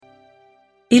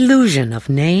Illusion of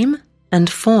Name and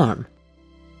Form.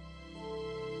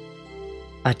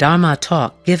 A Dharma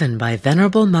talk given by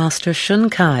Venerable Master Shun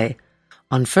Kai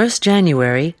on 1st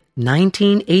January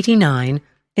 1989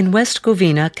 in West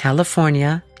Covina,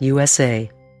 California,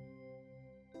 USA.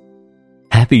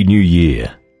 Happy New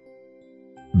Year.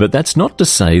 But that's not to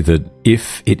say that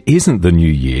if it isn't the New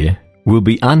Year, we'll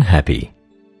be unhappy.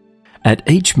 At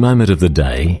each moment of the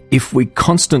day, if we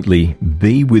constantly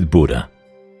be with Buddha,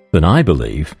 then I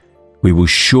believe we will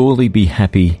surely be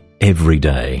happy every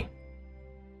day.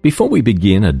 Before we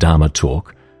begin a Dharma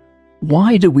talk,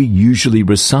 why do we usually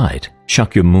recite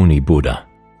Shakyamuni Buddha?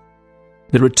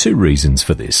 There are two reasons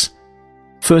for this.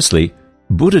 Firstly,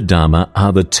 Buddha Dharma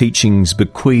are the teachings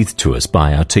bequeathed to us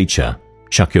by our teacher,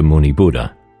 Shakyamuni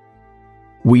Buddha.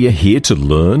 We are here to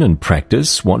learn and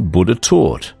practice what Buddha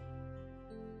taught.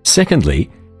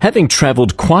 Secondly, having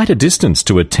travelled quite a distance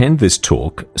to attend this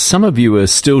talk, some of you are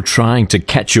still trying to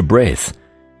catch your breath.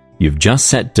 You've just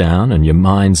sat down and your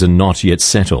minds are not yet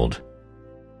settled.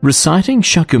 Reciting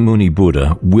Shakyamuni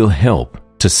Buddha will help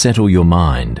to settle your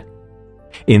mind.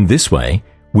 In this way,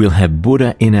 we'll have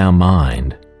Buddha in our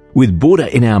mind. With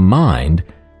Buddha in our mind,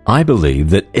 I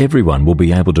believe that everyone will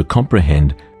be able to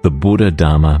comprehend the Buddha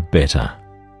Dharma better.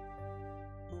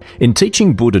 In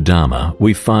teaching Buddha Dharma,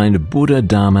 we find Buddha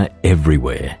Dharma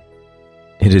everywhere.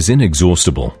 It is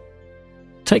inexhaustible.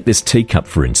 Take this teacup,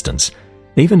 for instance.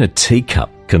 Even a teacup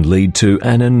can lead to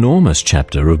an enormous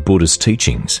chapter of Buddha's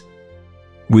teachings.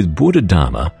 With Buddha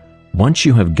Dharma, once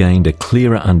you have gained a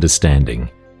clearer understanding,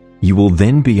 you will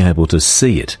then be able to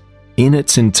see it in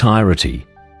its entirety,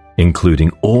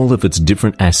 including all of its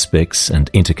different aspects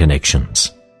and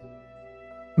interconnections.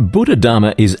 Buddha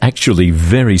Dharma is actually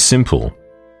very simple.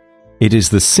 It is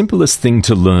the simplest thing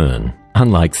to learn,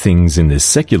 unlike things in this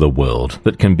secular world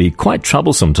that can be quite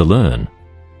troublesome to learn.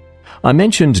 I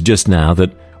mentioned just now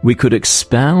that we could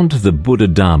expound the Buddha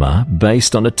Dharma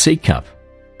based on a teacup.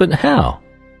 But how?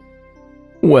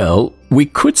 Well, we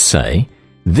could say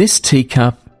this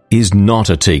teacup is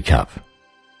not a teacup.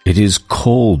 It is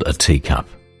called a teacup.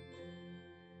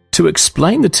 To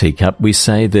explain the teacup, we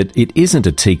say that it isn't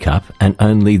a teacup and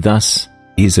only thus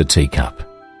is a teacup.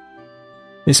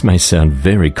 This may sound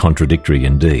very contradictory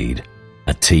indeed.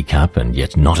 A teacup and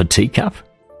yet not a teacup?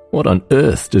 What on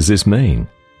earth does this mean?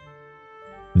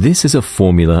 This is a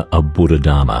formula of Buddha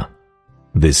Dharma.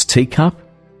 This teacup,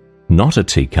 not a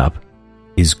teacup,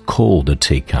 is called a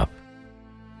teacup.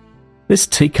 This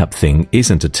teacup thing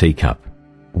isn't a teacup.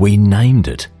 We named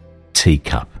it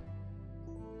teacup.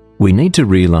 We need to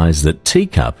realize that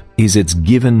teacup is its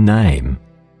given name,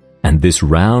 and this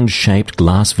round-shaped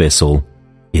glass vessel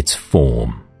its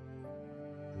form.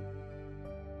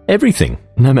 Everything,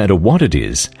 no matter what it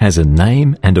is, has a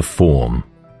name and a form.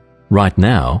 Right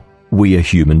now, we are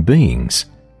human beings.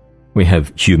 We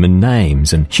have human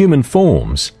names and human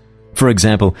forms. For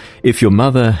example, if your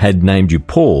mother had named you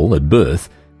Paul at birth,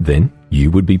 then you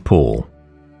would be Paul.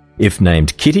 If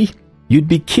named Kitty, you'd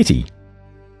be Kitty.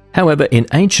 However, in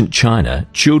ancient China,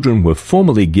 children were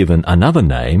formally given another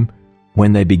name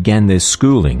when they began their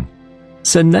schooling.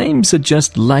 So names are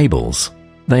just labels.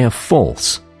 They are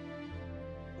false.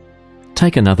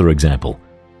 Take another example.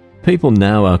 People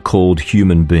now are called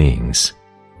human beings.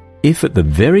 If at the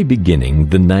very beginning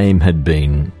the name had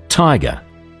been Tiger,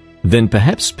 then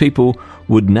perhaps people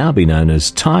would now be known as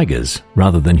tigers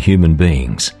rather than human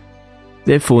beings.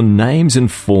 Therefore, names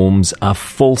and forms are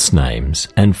false names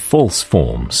and false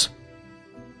forms.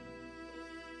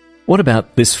 What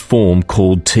about this form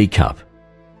called teacup?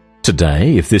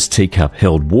 Today, if this teacup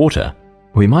held water,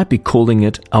 we might be calling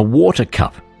it a water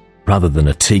cup rather than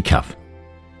a teacup.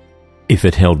 If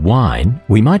it held wine,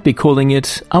 we might be calling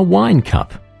it a wine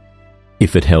cup.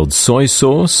 If it held soy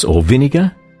sauce or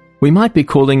vinegar, we might be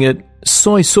calling it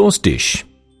soy sauce dish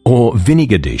or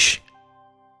vinegar dish.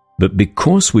 But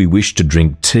because we wish to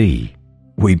drink tea,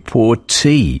 we pour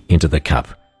tea into the cup,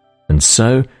 and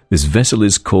so this vessel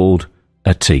is called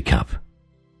a teacup.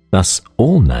 Thus,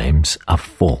 all names are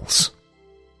false.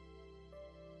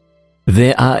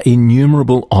 There are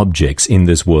innumerable objects in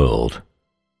this world.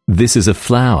 This is a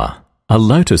flower, a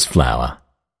lotus flower.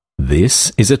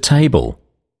 This is a table.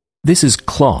 This is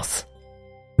cloth.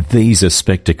 These are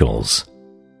spectacles.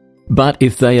 But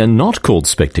if they are not called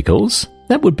spectacles,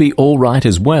 that would be all right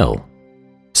as well.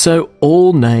 So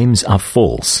all names are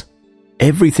false.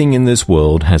 Everything in this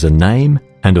world has a name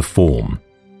and a form.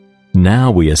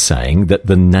 Now we are saying that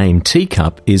the name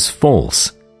teacup is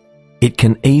false. It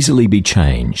can easily be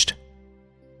changed.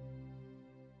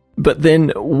 But then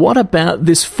what about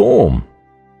this form?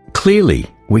 Clearly,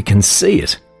 we can see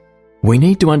it. we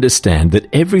need to understand that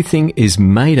everything is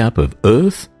made up of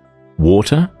earth,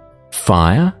 water,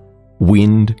 fire,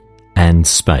 wind, and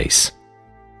space.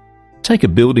 Take a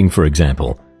building, for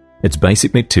example. Its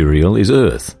basic material is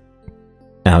earth.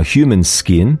 Our human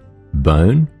skin,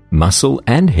 bone, muscle,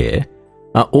 and hair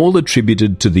are all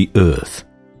attributed to the earth.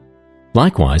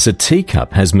 Likewise, a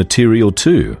teacup has material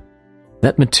too.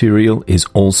 That material is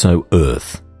also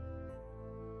earth.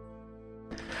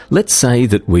 Let's say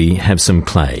that we have some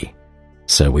clay,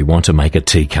 so we want to make a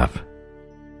teacup.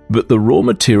 But the raw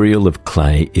material of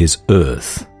clay is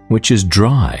earth, which is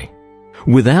dry.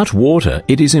 Without water,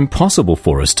 it is impossible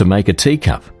for us to make a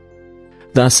teacup.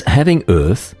 Thus, having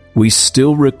earth, we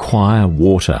still require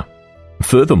water.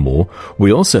 Furthermore,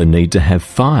 we also need to have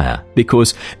fire,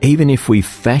 because even if we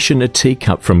fashion a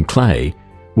teacup from clay,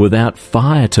 without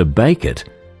fire to bake it,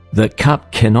 the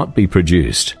cup cannot be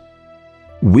produced.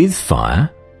 With fire,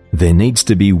 there needs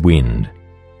to be wind.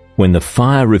 When the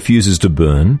fire refuses to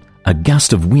burn, a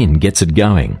gust of wind gets it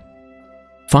going.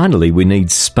 Finally, we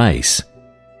need space.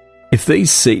 If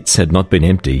these seats had not been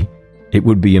empty, it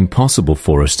would be impossible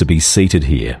for us to be seated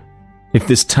here. If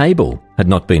this table had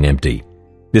not been empty,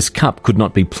 this cup could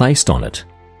not be placed on it.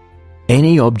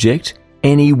 Any object,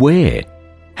 anywhere,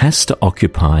 has to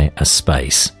occupy a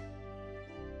space.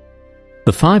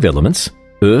 The 5 elements,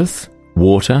 earth,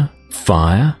 water,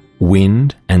 fire,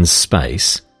 wind, and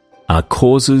space, are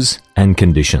causes and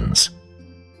conditions.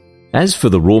 As for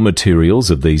the raw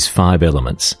materials of these 5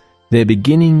 elements, their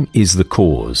beginning is the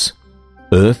cause.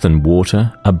 Earth and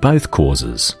water are both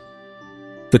causes.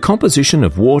 The composition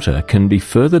of water can be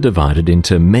further divided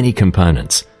into many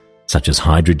components, such as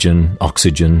hydrogen,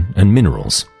 oxygen, and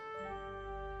minerals.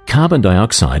 Carbon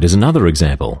dioxide is another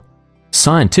example.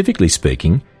 Scientifically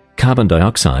speaking, carbon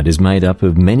dioxide is made up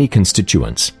of many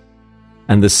constituents.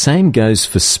 And the same goes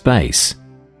for space.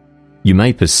 You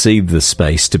may perceive the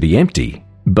space to be empty,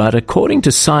 but according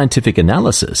to scientific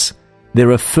analysis,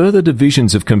 there are further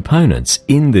divisions of components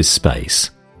in this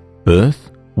space.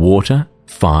 Earth, water,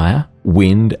 fire,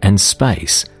 wind, and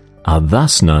space are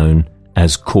thus known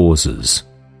as causes.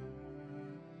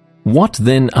 What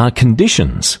then are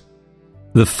conditions?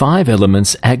 The 5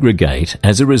 elements aggregate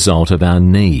as a result of our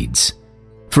needs.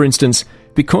 For instance,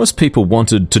 because people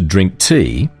wanted to drink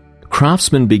tea,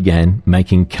 craftsmen began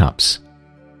making cups.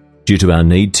 Due to our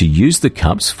need to use the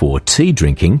cups for tea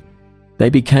drinking, they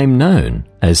became known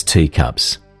as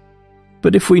teacups.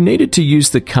 But if we needed to use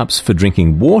the cups for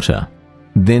drinking water,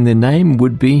 then their name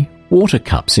would be water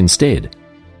cups instead.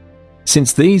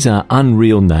 Since these are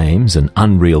unreal names and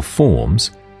unreal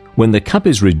forms, when the cup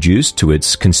is reduced to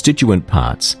its constituent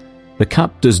parts, the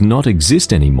cup does not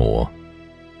exist anymore.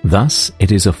 Thus,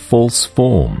 it is a false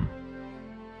form.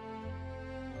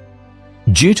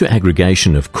 Due to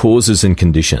aggregation of causes and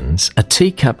conditions, a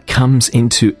teacup comes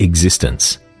into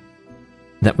existence.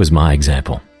 That was my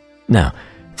example. Now,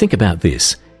 think about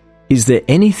this. Is there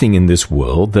anything in this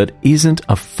world that isn't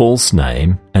a false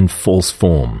name and false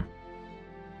form?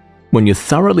 When you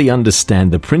thoroughly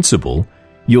understand the principle,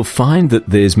 you'll find that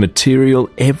there's material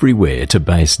everywhere to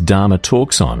base Dharma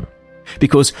talks on,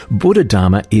 because Buddha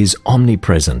Dharma is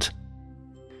omnipresent.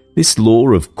 This law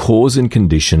of cause and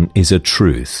condition is a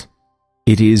truth.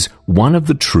 It is one of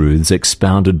the truths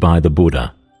expounded by the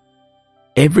Buddha.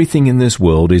 Everything in this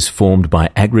world is formed by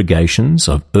aggregations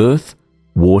of earth,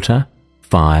 water,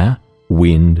 fire,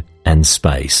 wind, and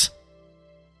space.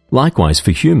 Likewise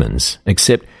for humans,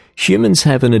 except humans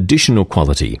have an additional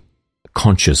quality,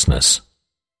 consciousness.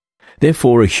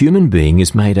 Therefore, a human being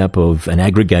is made up of an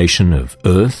aggregation of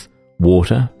earth,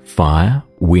 water, fire,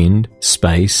 wind,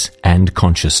 space, and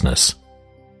consciousness.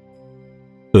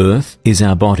 Earth is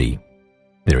our body.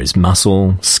 There is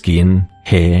muscle, skin,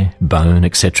 hair, bone,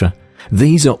 etc.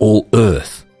 These are all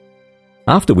earth.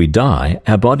 After we die,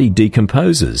 our body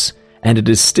decomposes, and it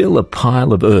is still a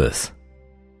pile of earth.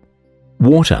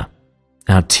 Water.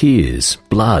 Our tears,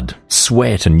 blood,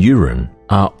 sweat, and urine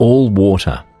are all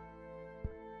water.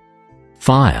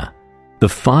 Fire. The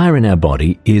fire in our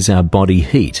body is our body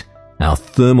heat, our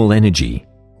thermal energy.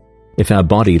 If our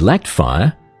body lacked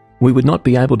fire, we would not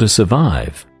be able to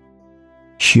survive.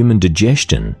 Human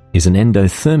digestion is an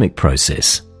endothermic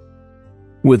process.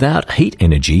 Without heat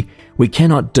energy, we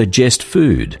cannot digest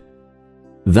food.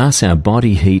 Thus, our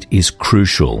body heat is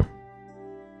crucial.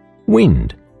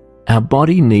 Wind. Our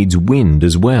body needs wind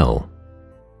as well.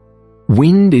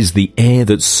 Wind is the air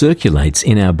that circulates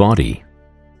in our body.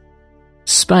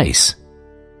 Space.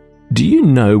 Do you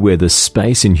know where the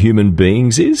space in human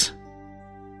beings is?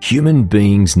 Human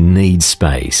beings need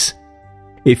space.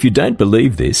 If you don't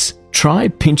believe this, try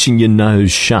pinching your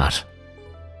nose shut.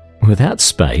 Without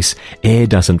space, air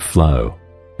doesn't flow,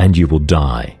 and you will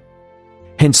die.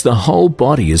 Hence, the whole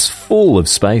body is full of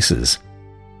spaces.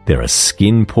 There are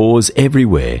skin pores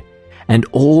everywhere, and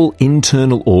all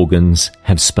internal organs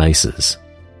have spaces.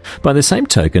 By the same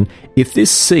token, if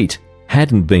this seat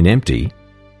hadn't been empty,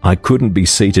 I couldn't be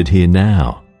seated here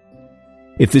now.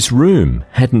 If this room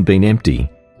hadn't been empty,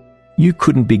 you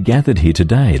couldn't be gathered here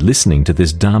today listening to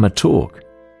this Dharma talk.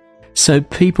 So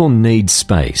people need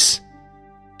space.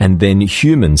 And then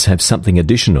humans have something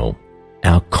additional,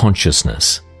 our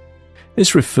consciousness.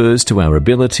 This refers to our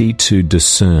ability to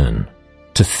discern,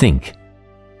 to think.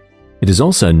 It is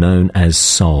also known as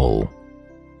soul.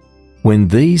 When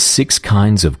these 6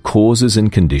 kinds of causes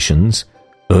and conditions,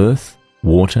 earth,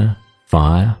 water,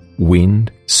 fire,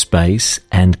 wind, space,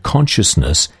 and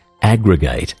consciousness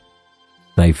aggregate,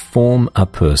 they form a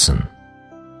person.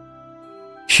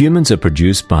 Humans are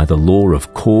produced by the law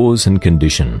of cause and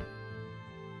condition.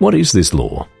 What is this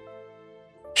law?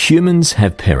 Humans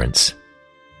have parents.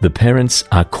 The parents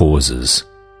are causes.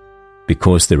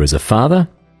 Because there is a father,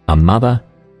 a mother,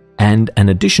 and an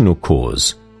additional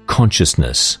cause,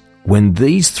 consciousness. When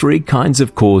these 3 kinds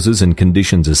of causes and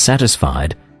conditions are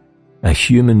satisfied, a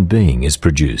human being is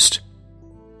produced.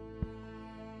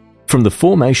 From the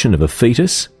formation of a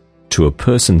fetus to a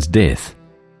person's death,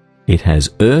 it has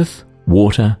earth,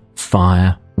 water,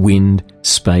 fire, wind,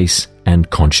 space, and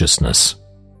consciousness.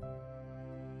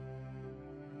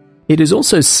 It is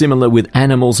also similar with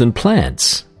animals and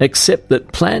plants, except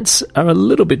that plants are a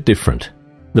little bit different.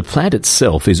 The plant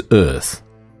itself is earth.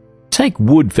 Take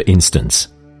wood, for instance.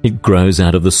 It grows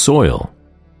out of the soil.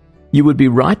 You would be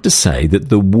right to say that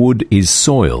the wood is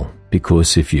soil,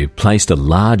 because if you placed a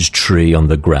large tree on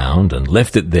the ground and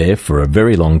left it there for a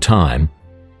very long time,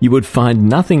 you would find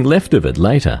nothing left of it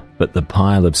later but the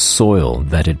pile of soil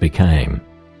that it became.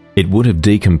 It would have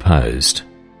decomposed.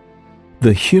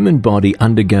 The human body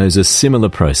undergoes a similar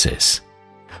process.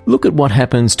 Look at what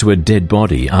happens to a dead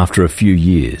body after a few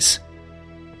years.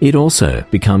 It also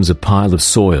becomes a pile of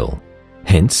soil.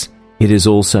 Hence, it is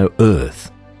also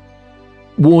earth.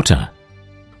 Water.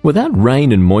 Without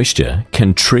rain and moisture,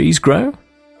 can trees grow?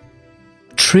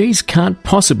 Trees can't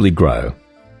possibly grow.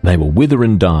 They will wither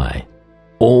and die.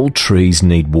 All trees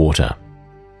need water.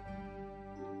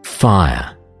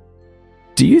 Fire.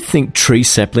 Do you think tree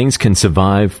saplings can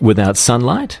survive without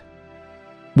sunlight?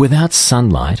 Without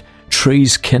sunlight,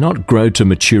 trees cannot grow to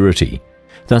maturity.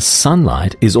 Thus,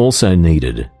 sunlight is also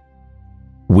needed.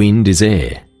 Wind is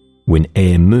air. When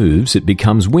air moves, it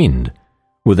becomes wind.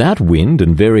 Without wind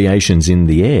and variations in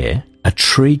the air, a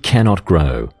tree cannot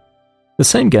grow. The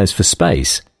same goes for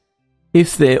space.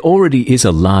 If there already is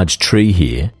a large tree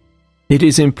here, it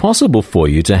is impossible for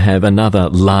you to have another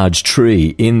large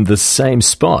tree in the same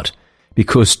spot,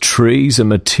 because trees are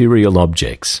material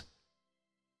objects.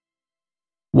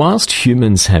 Whilst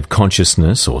humans have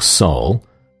consciousness or soul,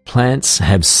 plants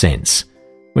have sense,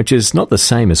 which is not the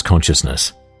same as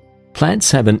consciousness.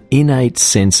 Plants have an innate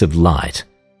sense of light.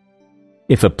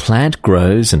 If a plant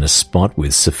grows in a spot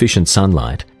with sufficient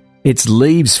sunlight, its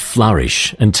leaves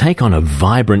flourish and take on a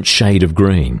vibrant shade of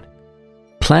green.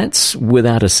 Plants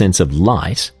without a sense of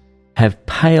light have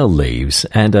pale leaves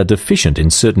and are deficient in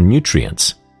certain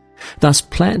nutrients. Thus,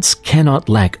 plants cannot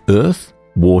lack earth,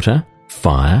 water,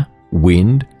 fire,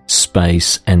 wind,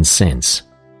 space, and sense.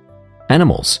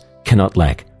 Animals cannot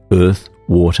lack earth,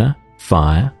 water,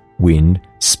 fire, wind,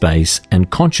 space, and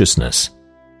consciousness.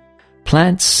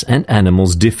 Plants and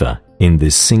animals differ in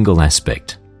this single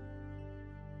aspect.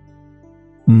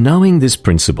 Knowing this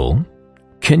principle,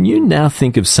 can you now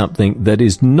think of something that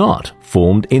is not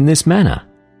formed in this manner?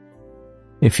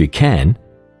 If you can,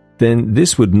 then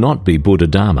this would not be Buddha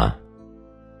Dharma.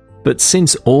 But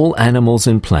since all animals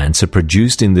and plants are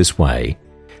produced in this way,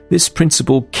 this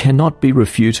principle cannot be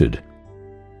refuted.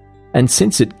 And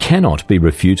since it cannot be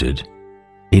refuted,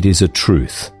 it is a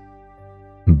truth.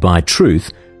 By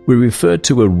truth, we refer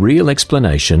to a real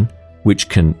explanation which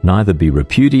can neither be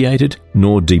repudiated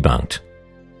nor debunked.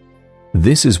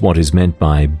 This is what is meant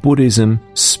by Buddhism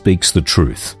speaks the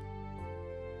truth.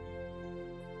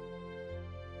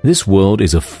 This world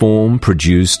is a form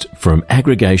produced from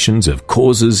aggregations of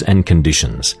causes and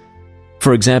conditions.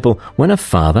 For example, when a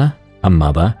father, a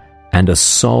mother, and a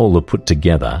soul are put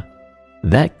together,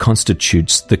 that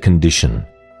constitutes the condition.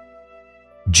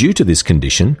 Due to this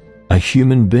condition, a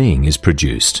human being is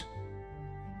produced.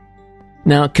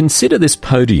 Now consider this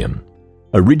podium.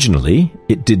 Originally,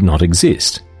 it did not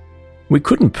exist. We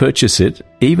couldn't purchase it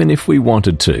even if we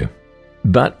wanted to.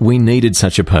 But we needed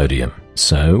such a podium,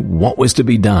 so what was to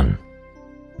be done?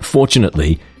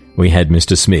 Fortunately, we had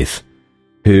Mr. Smith,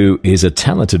 who is a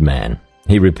talented man,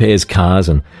 He repairs cars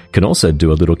and can also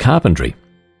do a little carpentry.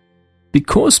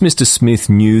 Because Mr. Smith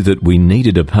knew that we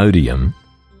needed a podium,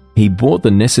 he bought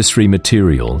the necessary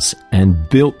materials and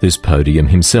built this podium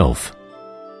himself.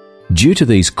 Due to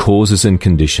these causes and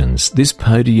conditions, this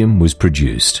podium was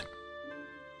produced.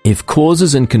 If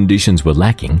causes and conditions were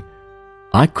lacking,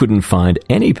 I couldn't find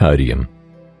any podium,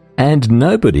 and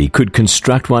nobody could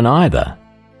construct one either.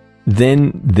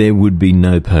 Then there would be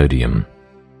no podium.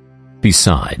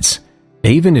 Besides,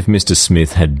 even if Mr.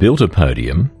 Smith had built a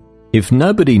podium, if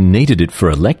nobody needed it for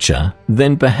a lecture,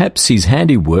 then perhaps his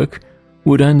handiwork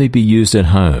would only be used at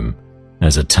home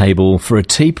as a table for a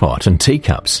teapot and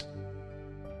teacups.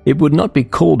 It would not be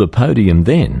called a podium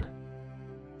then.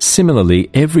 Similarly,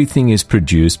 everything is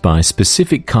produced by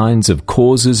specific kinds of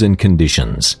causes and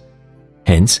conditions.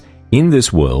 Hence, in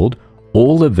this world,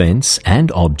 all events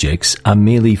and objects are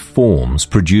merely forms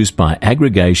produced by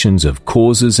aggregations of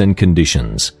causes and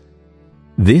conditions.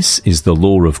 This is the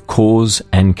law of cause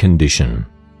and condition.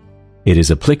 It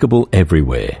is applicable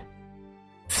everywhere.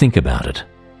 Think about it.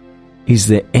 Is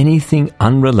there anything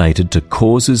unrelated to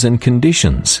causes and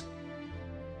conditions?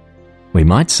 We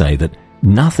might say that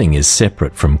nothing is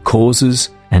separate from causes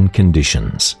and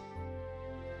conditions.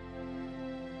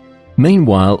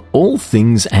 Meanwhile, all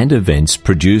things and events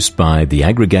produced by the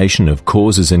aggregation of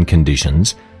causes and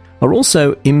conditions are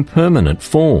also impermanent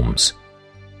forms.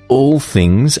 All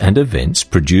things and events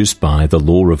produced by the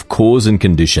law of cause and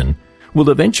condition will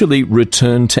eventually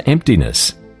return to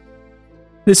emptiness.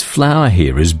 This flower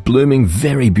here is blooming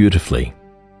very beautifully.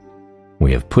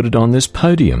 We have put it on this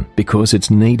podium because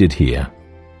it's needed here.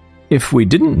 If we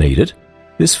didn't need it,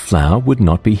 this flower would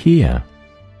not be here.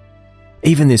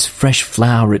 Even this fresh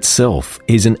flower itself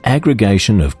is an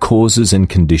aggregation of causes and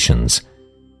conditions.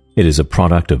 It is a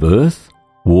product of earth,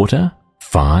 water,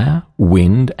 fire,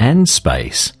 wind, and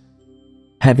space.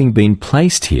 Having been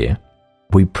placed here,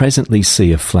 we presently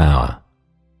see a flower.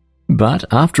 But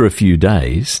after a few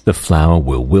days, the flower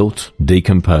will wilt,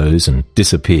 decompose, and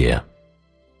disappear.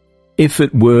 If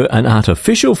it were an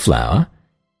artificial flower,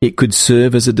 it could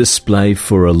serve as a display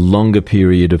for a longer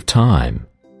period of time.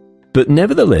 But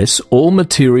nevertheless, all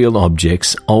material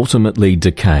objects ultimately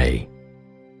decay.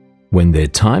 When their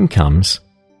time comes,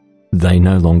 they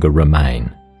no longer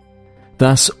remain.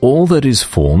 Thus, all that is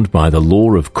formed by the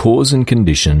law of cause and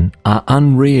condition are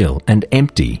unreal and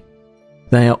empty.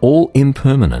 They are all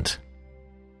impermanent.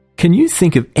 Can you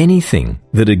think of anything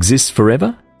that exists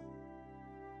forever?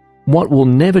 What will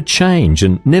never change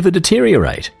and never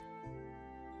deteriorate?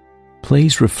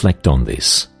 Please reflect on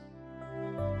this.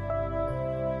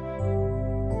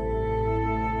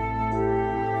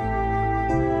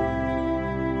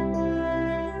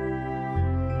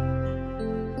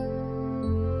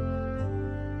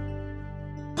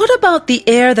 What about the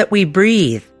air that we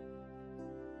breathe?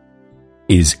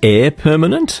 Is air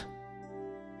permanent?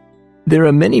 There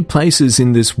are many places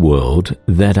in this world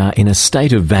that are in a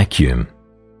state of vacuum.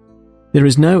 There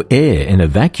is no air in a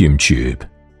vacuum tube.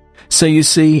 So you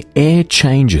see, air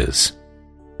changes.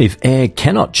 If air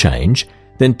cannot change,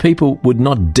 then people would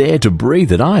not dare to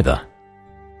breathe it either.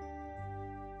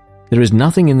 There is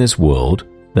nothing in this world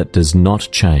that does not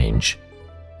change.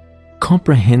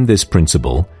 Comprehend this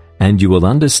principle and you will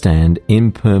understand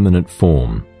impermanent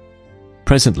form.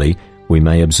 Presently, we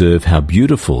may observe how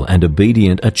beautiful and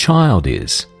obedient a child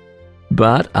is.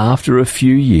 But after a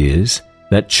few years,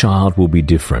 that child will be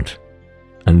different.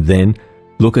 And then,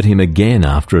 look at him again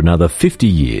after another 50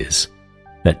 years.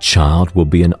 That child will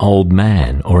be an old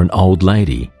man or an old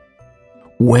lady.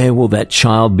 Where will that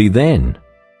child be then?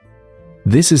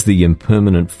 This is the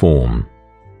impermanent form.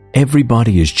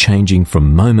 Everybody is changing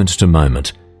from moment to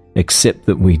moment, except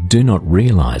that we do not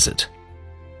realize it.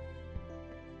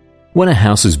 When a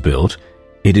house is built,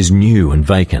 it is new and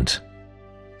vacant.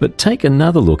 But take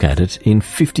another look at it in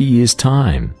 50 years'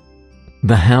 time.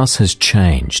 The house has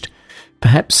changed.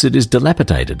 Perhaps it is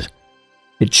dilapidated.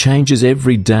 It changes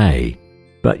every day,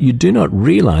 but you do not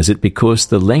realize it because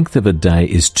the length of a day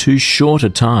is too short a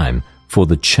time for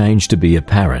the change to be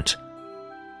apparent.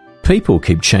 People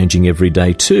keep changing every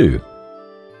day too.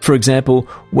 For example,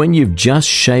 when you've just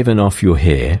shaven off your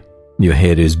hair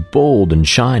is bald and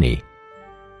shiny,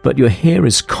 but your hair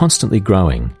is constantly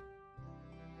growing.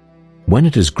 When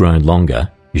it has grown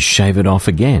longer, you shave it off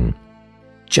again.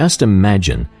 Just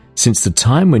imagine, since the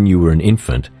time when you were an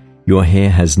infant, your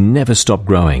hair has never stopped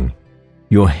growing.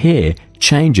 Your hair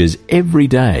changes every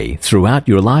day throughout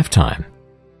your lifetime.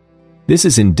 This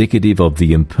is indicative of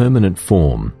the impermanent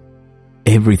form.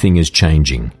 Everything is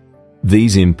changing.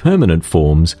 These impermanent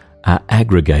forms are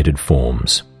aggregated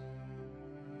forms.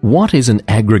 What is an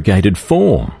aggregated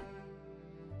form?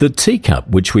 The teacup,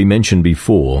 which we mentioned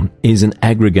before, is an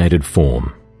aggregated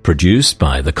form, produced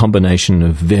by the combination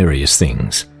of various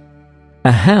things.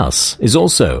 A house is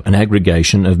also an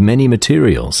aggregation of many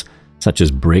materials, such as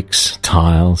bricks,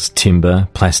 tiles, timber,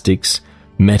 plastics,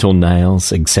 metal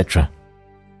nails, etc.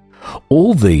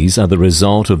 All these are the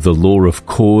result of the law of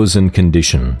cause and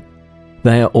condition.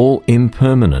 They are all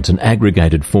impermanent and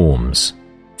aggregated forms.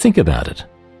 Think about it.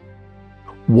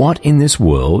 What in this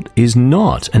world is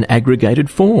not an aggregated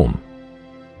form?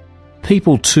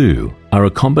 People too are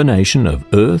a combination of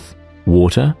earth,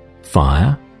 water,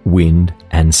 fire, wind,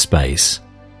 and space.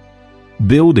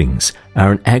 Buildings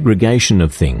are an aggregation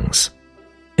of things.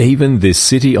 Even this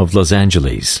city of Los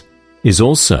Angeles is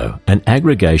also an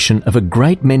aggregation of a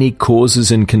great many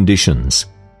causes and conditions.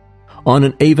 On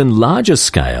an even larger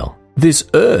scale, this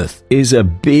earth is a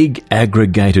big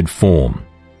aggregated form.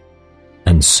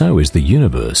 And so is the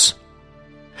universe.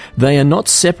 They are not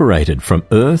separated from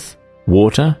earth,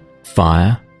 water,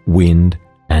 fire, wind,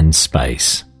 and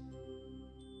space.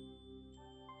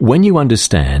 When you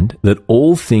understand that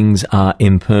all things are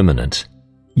impermanent,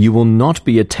 you will not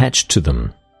be attached to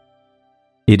them.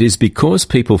 It is because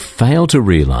people fail to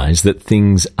realize that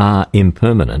things are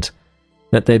impermanent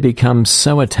that they become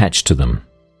so attached to them.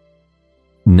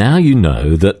 Now you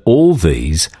know that all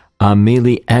these are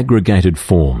merely aggregated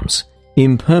forms,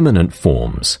 impermanent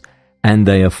forms, and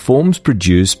they are forms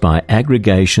produced by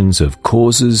aggregations of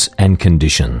causes and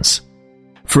conditions.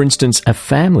 For instance, a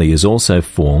family is also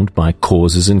formed by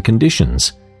causes and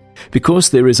conditions. Because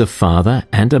there is a father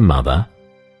and a mother,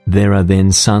 there are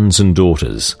then sons and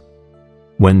daughters.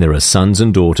 When there are sons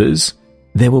and daughters,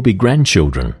 there will be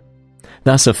grandchildren.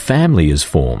 Thus a family is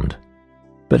formed.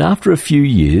 But after a few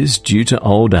years, due to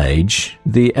old age,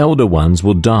 the elder ones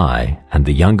will die and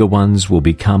the younger ones will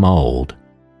become old.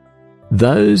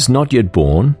 Those not yet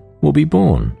born will be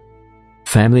born.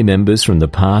 Family members from the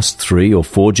past 3 or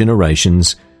 4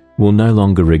 generations will no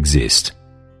longer exist.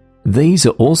 These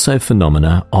are also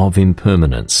phenomena of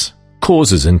impermanence,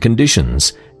 causes and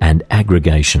conditions, and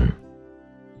aggregation.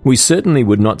 We certainly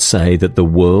would not say that the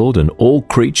world and all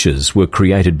creatures were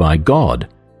created by God.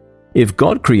 If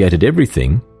God created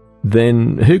everything,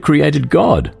 then who created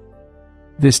God?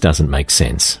 This doesn't make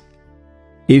sense.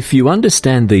 If you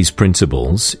understand these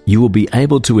principles, you will be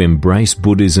able to embrace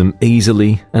Buddhism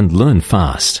easily and learn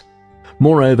fast.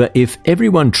 Moreover, if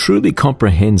everyone truly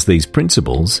comprehends these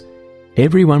principles,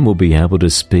 everyone will be able to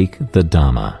speak the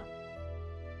Dharma.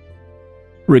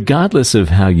 Regardless of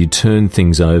how you turn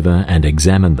things over and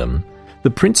examine them, the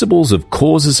principles of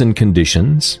causes and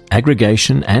conditions,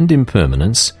 aggregation and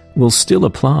impermanence will still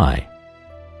apply.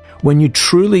 When you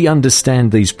truly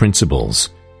understand these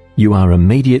principles, you are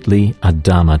immediately a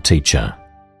Dharma teacher.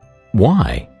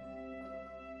 Why?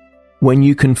 When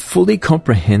you can fully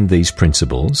comprehend these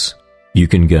principles, you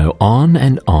can go on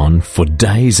and on for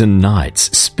days and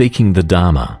nights speaking the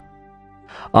Dharma.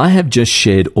 I have just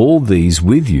shared all these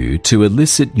with you to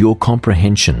elicit your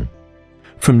comprehension.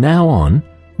 From now on,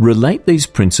 relate these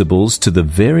principles to the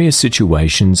various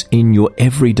situations in your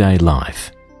everyday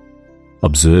life.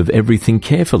 Observe everything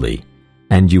carefully,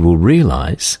 and you will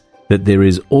realize that there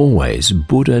is always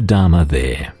Buddha Dharma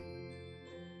there.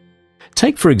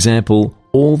 Take, for example,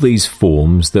 all these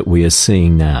forms that we are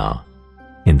seeing now.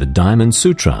 In the Diamond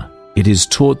Sutra, it is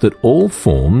taught that all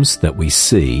forms that we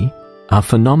see are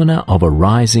phenomena of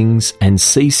arisings and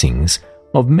ceasings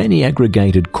of many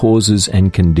aggregated causes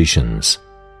and conditions.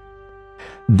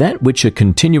 That which are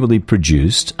continually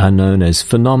produced are known as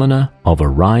phenomena of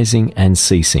arising and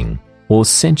ceasing, or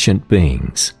sentient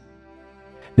beings.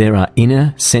 There are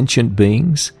inner sentient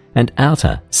beings and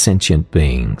outer sentient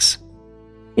beings.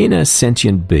 Inner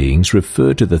sentient beings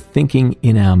refer to the thinking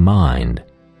in our mind,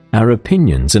 our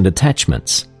opinions and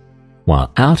attachments,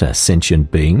 while outer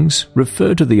sentient beings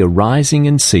refer to the arising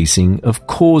and ceasing of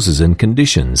causes and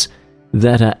conditions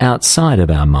that are outside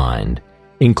of our mind,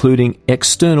 including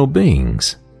external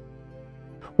beings.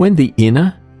 When the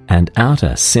inner and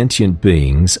outer sentient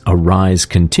beings arise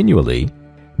continually,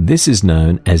 this is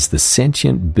known as the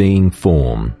sentient being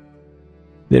form.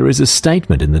 There is a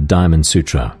statement in the Diamond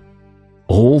Sutra: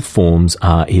 all forms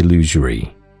are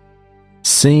illusory.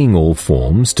 Seeing all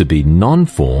forms to be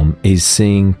non-form is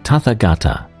seeing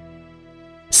Tathagata.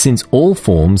 Since all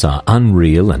forms are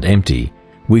unreal and empty,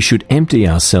 we should empty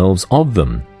ourselves of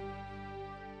them.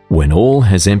 When all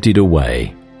has emptied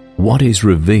away, what is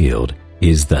revealed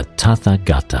is the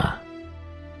Tathagata.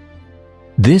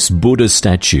 This Buddha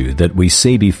statue that we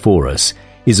see before us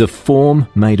is a form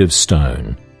made of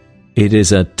stone. It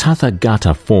is a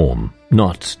Tathagata form,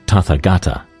 not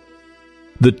Tathagata.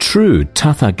 The true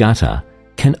Tathagata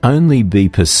can only be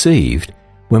perceived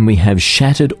when we have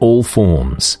shattered all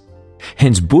forms.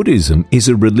 Hence, Buddhism is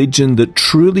a religion that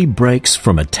truly breaks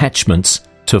from attachments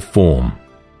to form.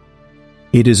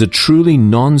 It is a truly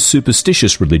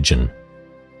non-superstitious religion.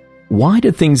 Why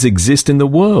do things exist in the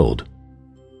world?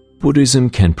 Buddhism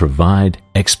can provide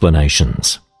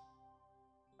explanations.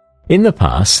 In the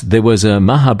past, there was a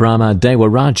Mahabrahma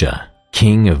Devaraja,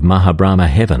 king of Mahabrahma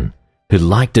heaven, who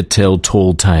liked to tell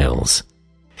tall tales.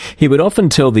 He would often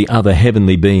tell the other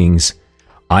heavenly beings,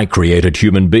 "I created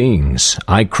human beings.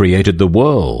 I created the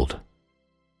world."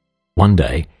 One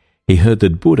day, he heard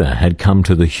that Buddha had come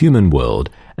to the human world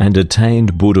and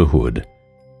attained Buddhahood,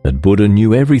 that Buddha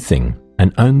knew everything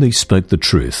and only spoke the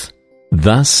truth.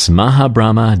 Thus,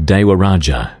 Mahabrahma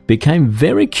Devaraja became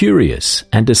very curious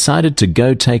and decided to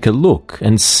go take a look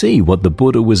and see what the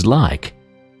Buddha was like.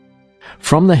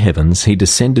 From the heavens he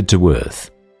descended to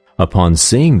earth. Upon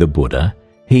seeing the Buddha,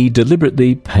 he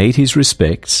deliberately paid his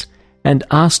respects and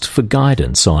asked for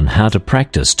guidance on how to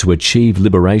practice to achieve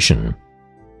liberation.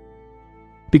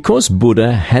 Because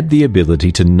Buddha had the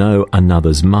ability to know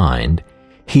another's mind,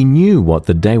 he knew what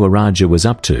the Devaraja was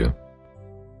up to.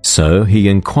 So he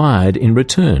inquired in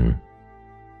return,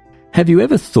 "Have you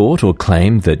ever thought or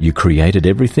claimed that you created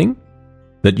everything?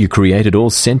 That you created all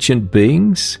sentient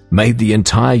beings, made the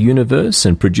entire universe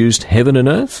and produced heaven and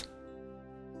earth?"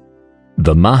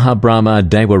 The Mahabrahma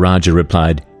Devaraja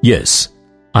replied, "Yes,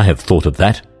 I have thought of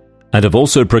that, and have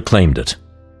also proclaimed it."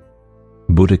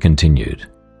 Buddha continued,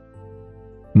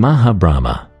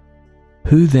 "Mahabrahma,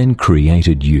 who then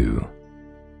created you?"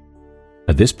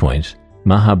 At this point,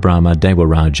 Mahabrahma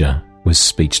Devaraja was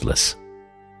speechless.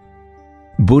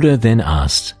 Buddha then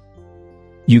asked,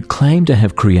 "You claim to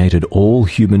have created all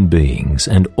human beings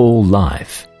and all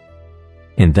life.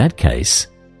 In that case,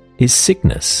 is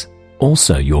sickness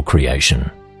also your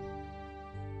creation?"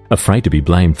 Afraid to be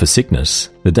blamed for sickness,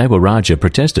 the Devaraja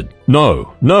protested,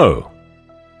 "No, no."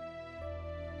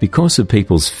 Because of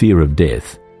people's fear of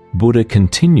death, Buddha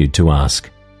continued to ask,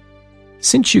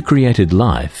 "Since you created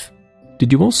life,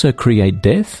 did you also create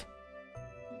death?"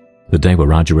 The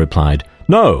Devaraja replied,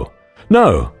 "No,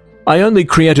 no, I only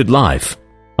created life.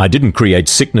 I didn't create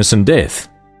sickness and death."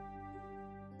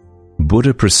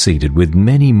 Buddha proceeded with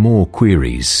many more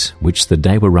queries, which the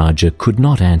Devaraja could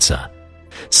not answer.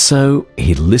 So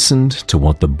he listened to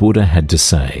what the Buddha had to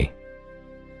say.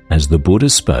 As the Buddha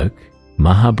spoke,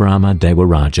 Mahabrahma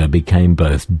Devaraja became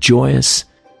both joyous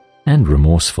and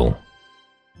remorseful.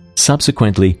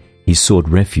 Subsequently, he sought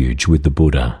refuge with the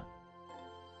Buddha.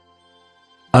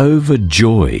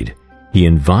 Overjoyed, he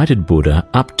invited Buddha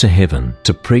up to heaven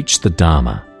to preach the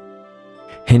Dharma.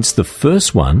 Hence, the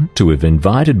first one to have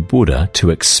invited Buddha to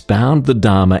expound the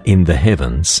Dharma in the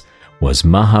heavens was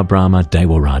Mahabrahma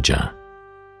Devaraja.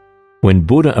 When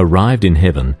Buddha arrived in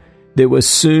heaven, there were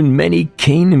soon many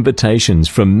keen invitations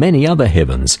from many other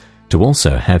heavens to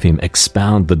also have him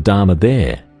expound the Dharma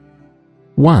there.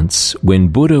 Once, when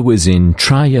Buddha was in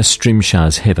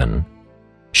Trayastrimsha's heaven,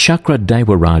 Shakra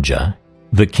Devaraja,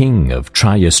 the king of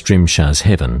Trayastrimsha's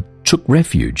heaven, took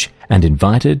refuge and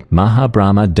invited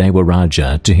Mahabrahma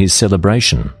Devaraja to his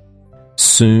celebration.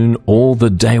 Soon all the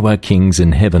Deva kings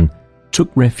in heaven took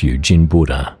refuge in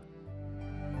Buddha.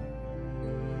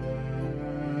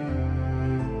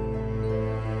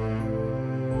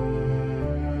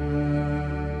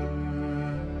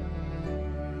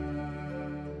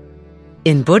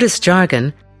 In Buddhist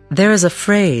jargon, there is a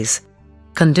phrase,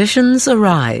 "Conditions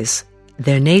arise,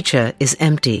 their nature is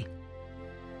empty."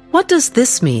 What does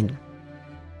this mean?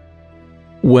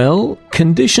 Well,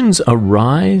 conditions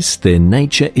arise, their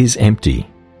nature is empty.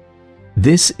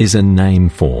 This is a name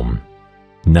form.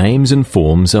 Names and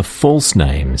forms are false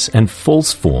names and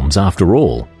false forms after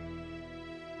all.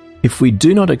 If we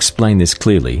do not explain this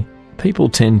clearly, people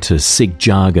tend to seek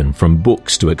jargon from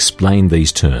books to explain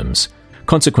these terms,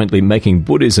 consequently making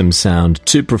Buddhism sound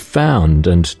too profound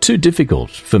and too difficult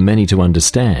for many to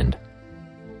understand.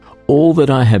 All that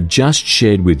I have just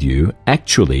shared with you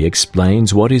actually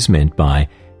explains what is meant by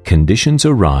conditions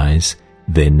arise,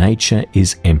 their nature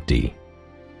is empty.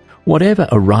 Whatever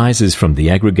arises from the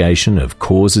aggregation of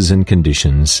causes and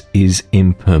conditions is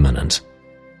impermanent.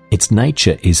 Its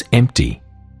nature is empty.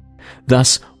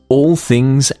 Thus, all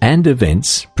things and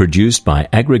events produced by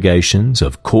aggregations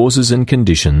of causes and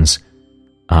conditions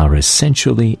are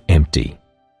essentially empty.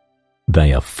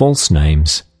 They are false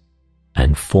names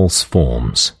and false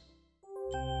forms.